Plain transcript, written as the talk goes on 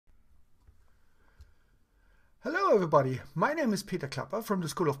Hello everybody, my name is Peter Klapper from the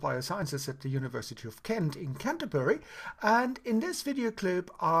School of Biosciences at the University of Kent in Canterbury, and in this video clip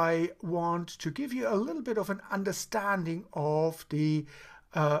I want to give you a little bit of an understanding of the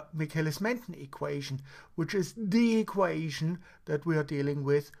Michaelis Menten equation, which is the equation that we are dealing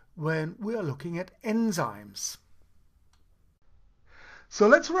with when we are looking at enzymes. So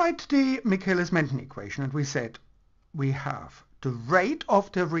let's write the Michaelis Menten equation, and we said we have the rate of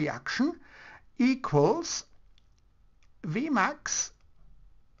the reaction equals Vmax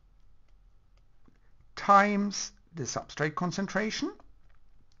times the substrate concentration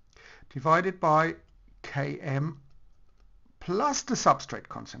divided by Km plus the substrate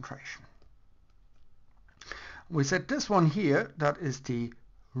concentration. We said this one here, that is the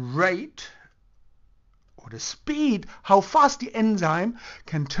rate or the speed, how fast the enzyme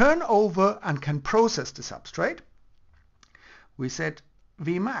can turn over and can process the substrate. We said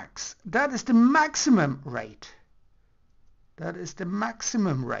Vmax, that is the maximum rate. That is the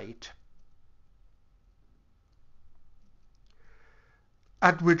maximum rate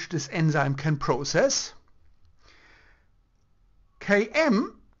at which this enzyme can process.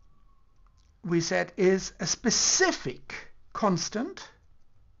 Km, we said, is a specific constant.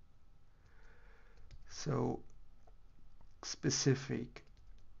 So, specific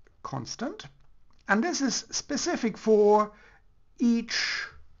constant. And this is specific for each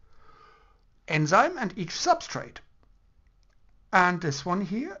enzyme and each substrate. And this one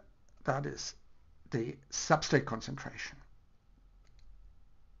here, that is the substrate concentration.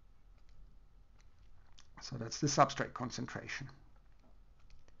 So that's the substrate concentration.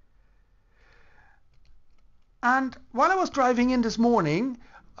 And while I was driving in this morning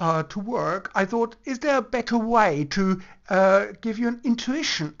to work, I thought, is there a better way to give you an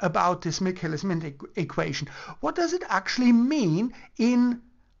intuition about this Michaelis Menten equation? What does it actually mean in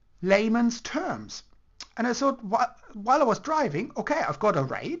layman's terms? And I thought, while I was driving, okay, I've got a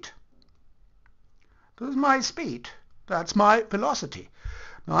rate. This is my speed. That's my velocity.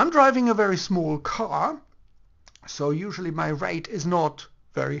 Now I'm driving a very small car, so usually my rate is not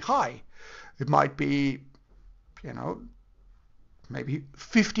very high. It might be, maybe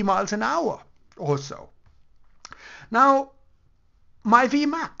 50 miles an hour or so. Now, my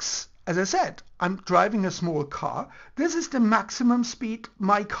Vmax, as I said, I'm driving a small car. This is the maximum speed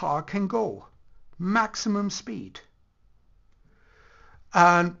my car can go. Maximum speed.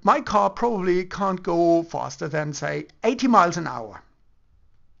 And my car probably can't go faster than, say, 80 miles an hour.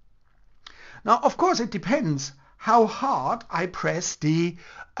 Now, of course, it depends how hard I press the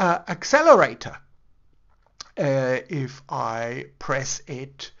accelerator. If I press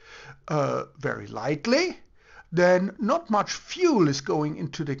it very lightly, then not much fuel is going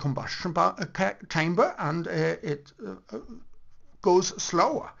into the combustion chamber, and it goes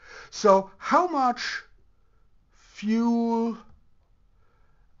slower. So how much fuel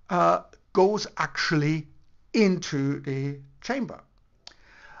goes actually into the chamber?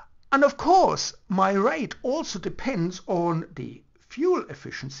 And of course, my rate also depends on the fuel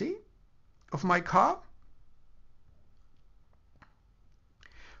efficiency of my car.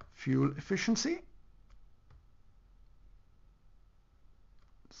 Fuel efficiency.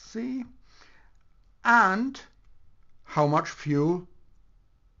 See, and how much fuel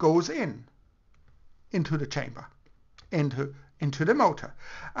goes into the chamber, into the motor.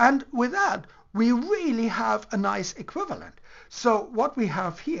 And with that, we really have a nice equivalent. So what we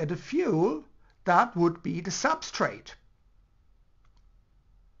have here, the fuel, that would be the substrate.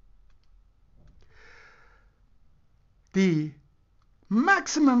 The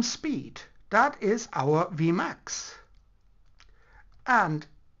maximum speed, that is our Vmax. And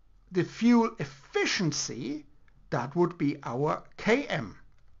the fuel efficiency, that would be our Km.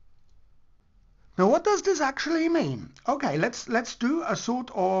 Now what does this actually mean? Okay, let's do a sort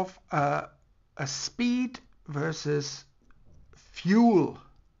of a speed versus fuel.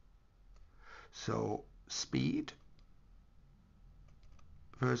 So speed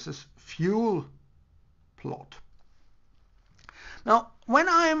versus fuel plot. Now when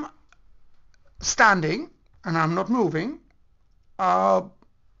I'm standing and I'm not moving,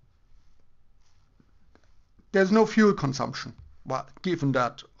 there's no fuel consumption, well, given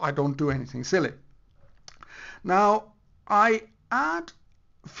that I don't do anything silly. Now, I add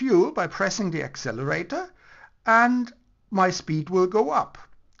fuel by pressing the accelerator, and my speed will go up.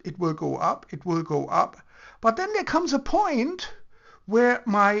 It will go up, it will go up. But then there comes a point where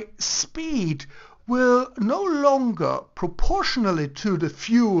my speed will no longer proportionally to the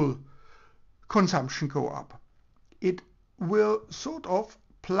fuel consumption go up. It will sort of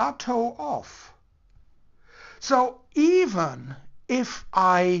plateau off. So even if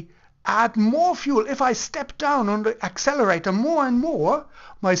I add more fuel, if I step down on the accelerator more and more,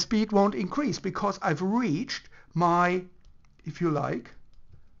 my speed won't increase because I've reached my, if you like,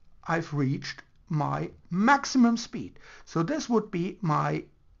 I've reached my maximum speed. So this would be my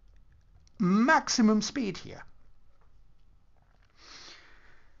maximum speed here.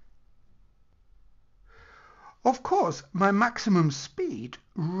 Of course, my maximum speed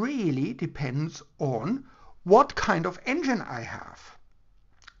really depends on what kind of engine I have.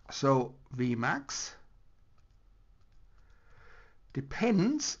 So Vmax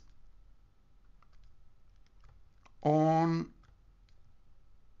depends on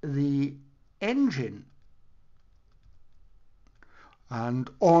the engine and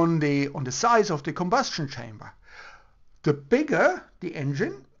on the size of the combustion chamber. The bigger the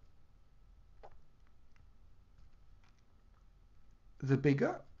engine,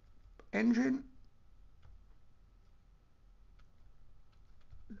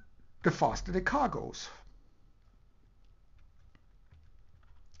 the faster the car goes.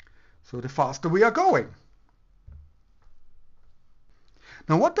 So the faster we are going.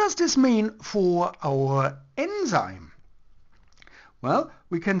 Now what does this mean for our enzyme? Well,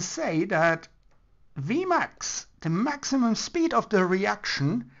 we can say that Vmax, the maximum speed of the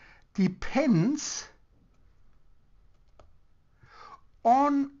reaction, depends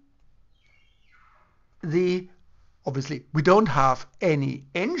on the, obviously we don't have any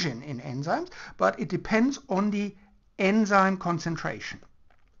engine in enzymes, but it depends on the enzyme concentration.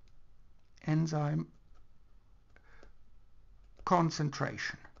 Enzyme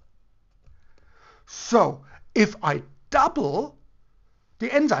concentration. So if I double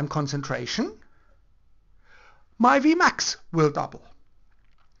the enzyme concentration, my Vmax will double.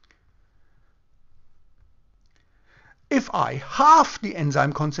 If I halve the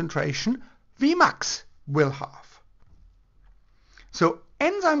enzyme concentration, Vmax will halve. So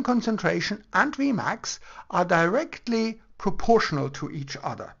enzyme concentration and Vmax are directly proportional to each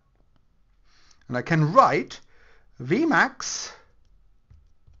other. And I can write Vmax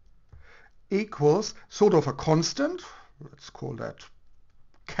equals sort of a constant, let's call that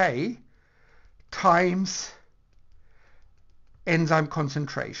K, times enzyme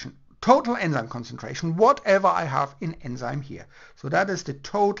concentration. Total enzyme concentration, whatever I have in enzyme here. So that is the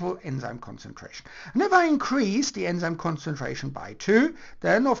total enzyme concentration. And if I increase the enzyme concentration by 2,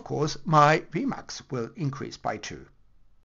 then of course my Vmax will increase by 2.